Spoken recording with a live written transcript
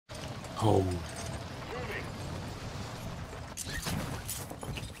Home.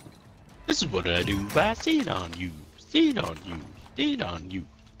 This is what I do. I see it on you. See it on you. See it on you.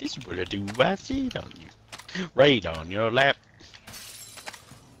 This is what I do. I see it on you. Right on your lap.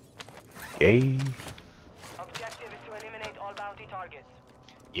 Yay. Objective is to eliminate all bounty targets.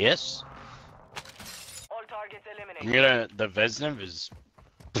 Yes. All targets eliminated. The Vesnev is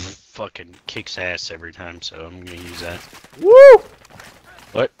fucking kicks ass every time, so I'm gonna use that. Woo!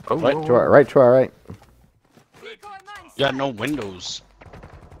 What? Oh, What? To our right, to our right. Got no windows.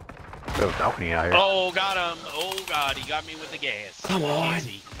 There's a balcony out here. Oh, got him. Oh god, he got me with the gas. Come on.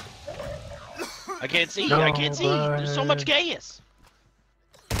 I can't see. No, I can't see. There's so much gas.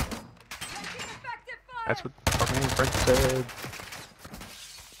 That's what fucking French said.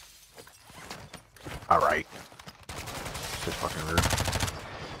 Alright. It's just fucking rude.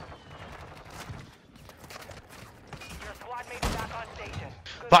 Your squad mates back on station.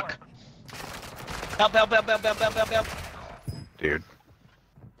 Good Fuck. work. Help, help, help, help, help, help, help, help. Dude.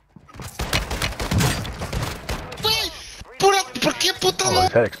 ¿Por qué puta Oh,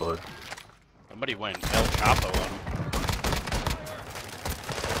 his head exploded. Somebody went El Chapo on him.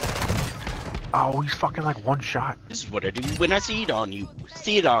 Oh, he's fucking like one shot. This is what I do when I see it on you.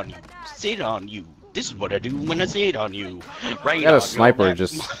 See it on you. See it on you. This is what I do when I see it on you. Right I got on a sniper your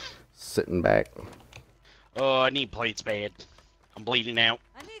just sitting back. Oh, I need plates bad. I'm bleeding out.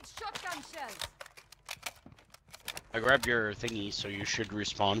 I need shotgun shells. I grabbed your thingy, so you should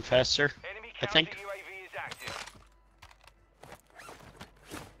respawn faster. Enemy I think. counter UAV is active.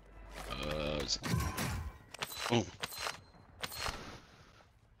 Oh.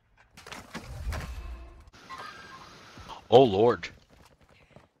 Oh Lord.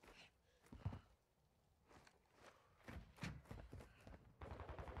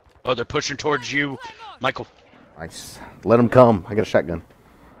 Oh, they're pushing towards you, Michael. Nice. Let him come. I got a shotgun.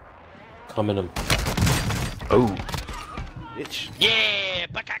 Coming him. Oh. Bitch. Yeah,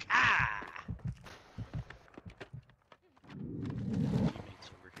 bakaka.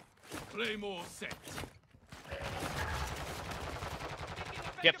 Claymore set.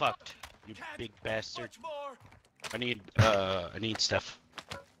 Get fucked, you big bastard. Much more. I need stuff.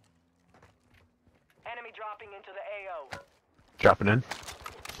 Enemy dropping into the AO. Dropping in.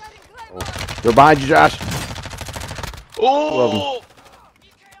 They're behind you, Josh. Oh!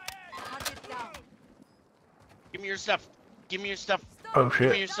 Target down. Give me your stuff. Give me your stuff. Oh Give me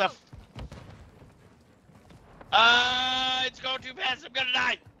shit. your stuff. It's going too fast. I'm gonna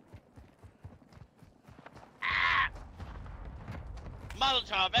die. Ah!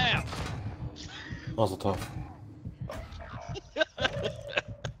 Molotov out. Mazel tov.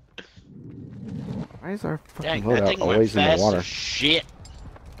 Why is our Dang, fucking that loadout thing went always in the fast water? as shit.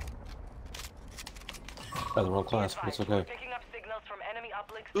 Got the wrong class, but it's okay. Picking up signals from enemy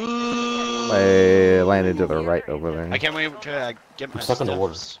uplink. Ooh. They landed to the right over there. I can't wait to get my I'm stuck in the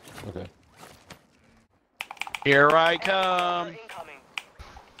water. stuffs. Okay. Here I come. Incoming.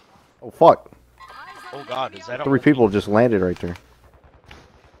 Oh fuck! Oh god, is that a 3 people just landed right there.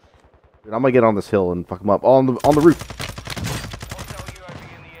 Dude, I'm gonna get on this hill and fuck them up. Oh, on the roof. Hostile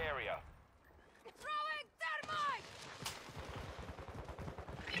UAV in the area. Throwing thermite.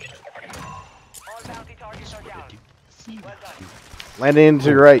 All bounty targets are down. Well done. Landed into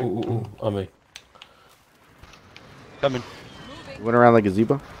your right. Ooh, on me. Coming. Went around the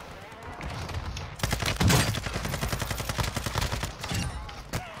gazebo.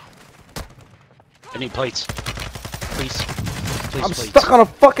 I need plates. Please. Please, I'm plates. stuck on a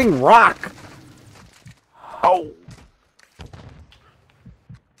fucking rock. Oh.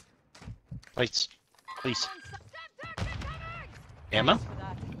 Plates. Please. Ammo?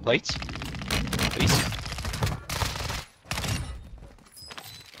 Plates? Please.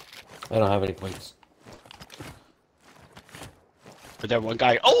 I don't have any plates. But that one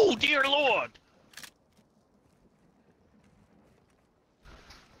guy. Oh, dear Lord!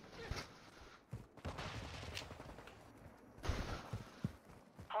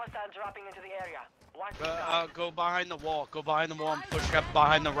 Hostile dropping into the area. Watch the sky. Go behind the wall. Go behind the wall and push up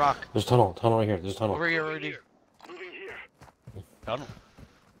behind the rock. There's a tunnel. Tunnel right here. There's a tunnel. Over here, right here. Tunnel.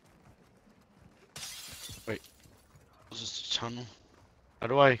 Wait. Is this a tunnel? How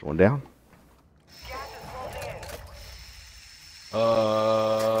do I? Going down. Gas is closing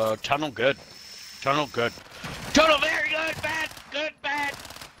in. Tunnel good. Tunnel good. Tunnel very good. Bad. Good. Bad.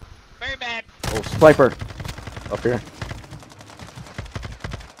 Very bad. Oh, sniper. Up here.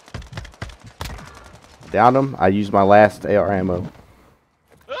 Downed him. I used my last AR ammo.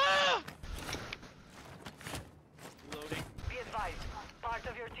 Ah! Loading. Be advised, part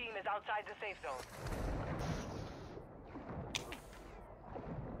of your team is outside the safe zone.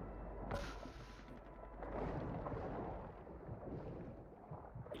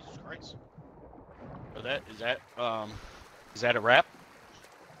 Price. Oh, is that a wrap?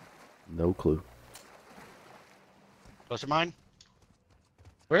 No clue. Close to mine?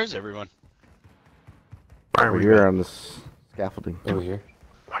 Where is everyone? Why are We're we here here? on this scaffolding. Over here.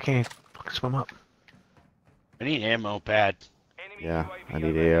 Why can't you fucking swim up? I need ammo pad. Yeah, I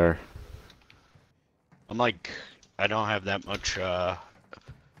need AR. I'm like, I don't have that much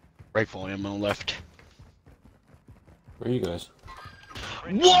rifle ammo left. Where are you guys?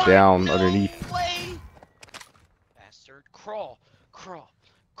 What? Down No underneath. way! Bastard. Crawl. Crawl.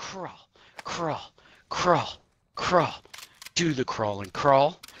 Crawl. Crawl. Crawl. Crawl. Do the crawling.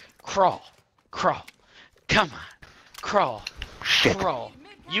 Crawl. Crawl. Crawl. Come on. Crawl. Shit. Crawl.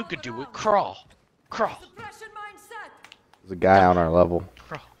 You could do it. Crawl. Crawl. Suppression mindset. There's a guy on our level.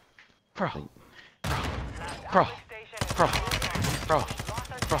 Crawl. Crawl. Crawl. Crawl. Crawl.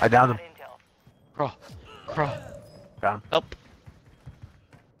 Crawl. I downed him. Crawl. Crawl. Down. Help.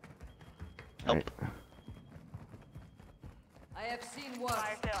 Help. Right. I have seen worse.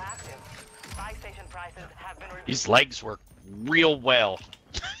 Fire sale active. Buy station prices have been reduced. These legs work real well.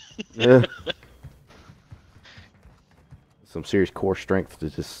 Yeah. Some serious core strength to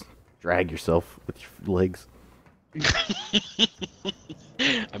just drag yourself with your legs.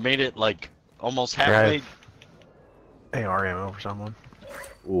 I made it like almost halfway. AR ammo for someone.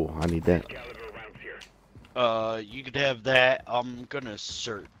 Ooh, I need that. You could have that. I'm gonna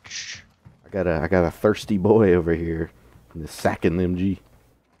search. I got a thirsty boy over here in the sacking MG.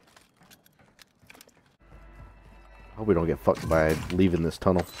 Hope we don't get fucked by leaving this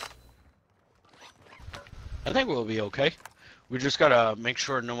tunnel. I think we'll be okay. We just gotta make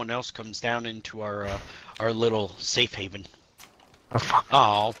sure no one else comes down into our little safe haven. Oh, fuck.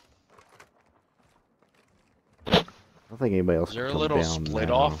 Oh, I don't think anybody else is there can a come little down split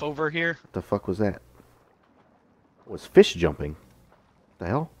now. off over here? What the fuck was that? Was fish jumping? What the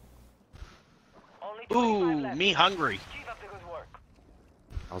hell? Only 25 Ooh, left. me hungry. Keep up the good work.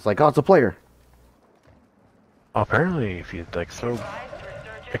 I was like, oh, it's a player. Oh, apparently, if you like throw Price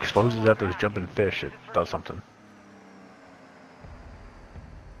resurgence. explosives at those jumping fish, it does something.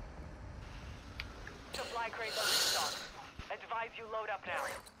 Supply crates are restocked. Advise you load up now.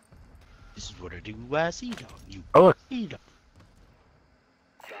 This is what I do. I see on you. Oh, look. See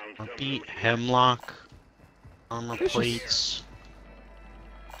on. Beat hemlock, armor plates.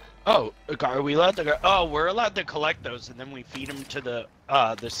 Oh, are we allowed to go? Oh, we're allowed to collect those, and then we feed them to the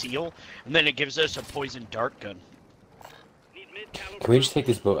seal, and then it gives us a poison dart gun. Can we just take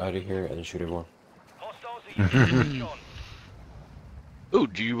this boat out of here and then shoot everyone? Hostiles are using the gun. Ooh,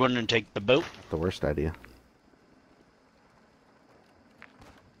 do you want to take the boat? The worst idea.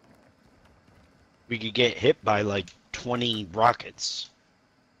 We could get hit by like 20 rockets.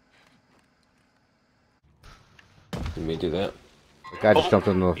 You may do that. The guy just Oh, jumped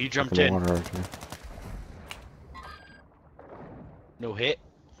in the, he jumped fucking in. water right there. No hit.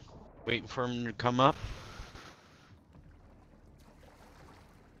 Waiting for him to come up.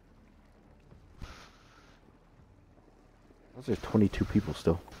 Those are 22 people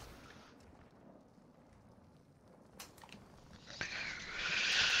still.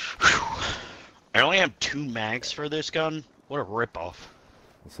 I only have 2 mags for this gun. What a ripoff.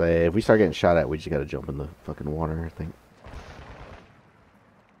 I'll say if we start getting shot at, we just gotta jump in the fucking water, I think.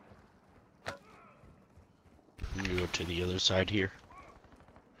 I'm gonna go to the other side here.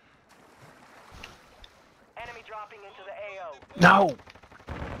 Enemy dropping into the AO. No!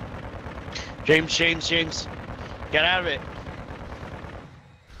 James. Get out of it.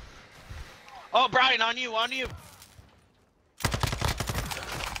 Oh, Brian, on you.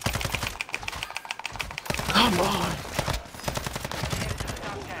 Come on.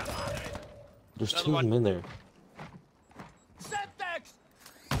 There's Another two of one. them in there. Semtex!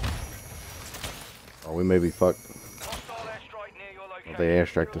 Oh, we may be fucked. Hostile airstrike near your location. They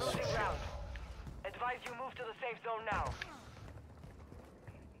airstriked us. Losing ground. Advise you move to the safe zone now.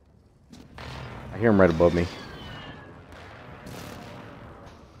 I hear him right above me.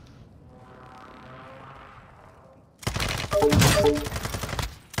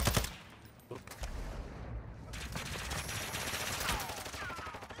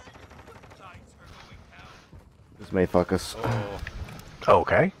 This may fuck us. Oh,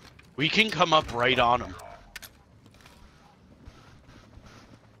 Okay. we can come up right on him.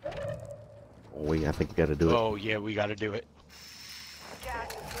 I think we gotta do it. Oh, yeah, we gotta do it. Gas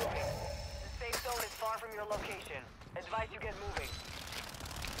is moving. The safe zone is far from your location. Advise you get moving.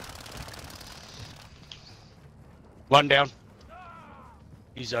 One down.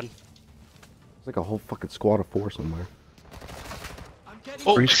 He's done. It's like a whole fucking squad of 4 somewhere. I'm getting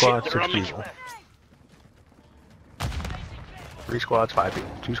Oh, Three shit, squads, they're 6 on me. people. 3 squads, 5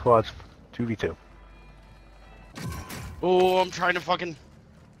 people. 2 squads, 2v2. Oh, I'm trying to fucking.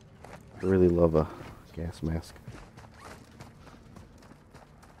 I really love a gas mask.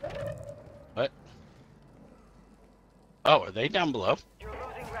 What? Oh, are they down below? You're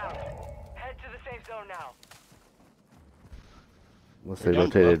losing ground. Head to the safe zone now. Unless they They're down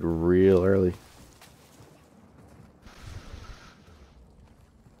rotated real early.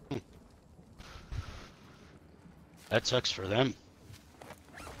 That sucks for them.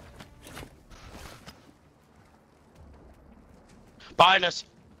 Behind us.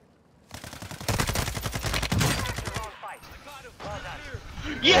 Wrong fight. Well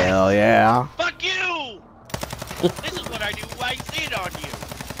done. Yes! Hell yeah. Fuck you! This is what I do. I sit on you.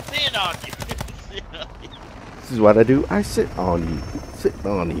 Sit on you. Sit on you. This is what I do. I sit on you. Sit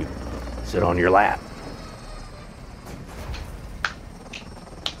on you. Sit on your lap.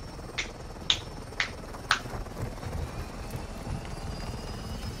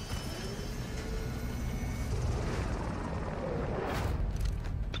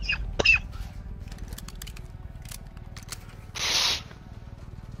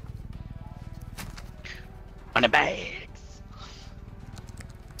 On the bags.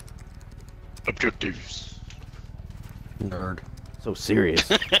 Objectives. Nerd. So serious.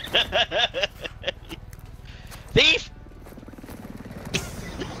 Thief!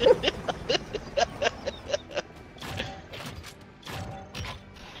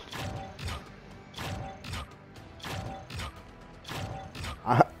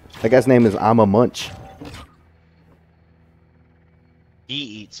 That guy's name is I'm a Munch. He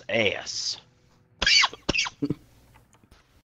eats ass.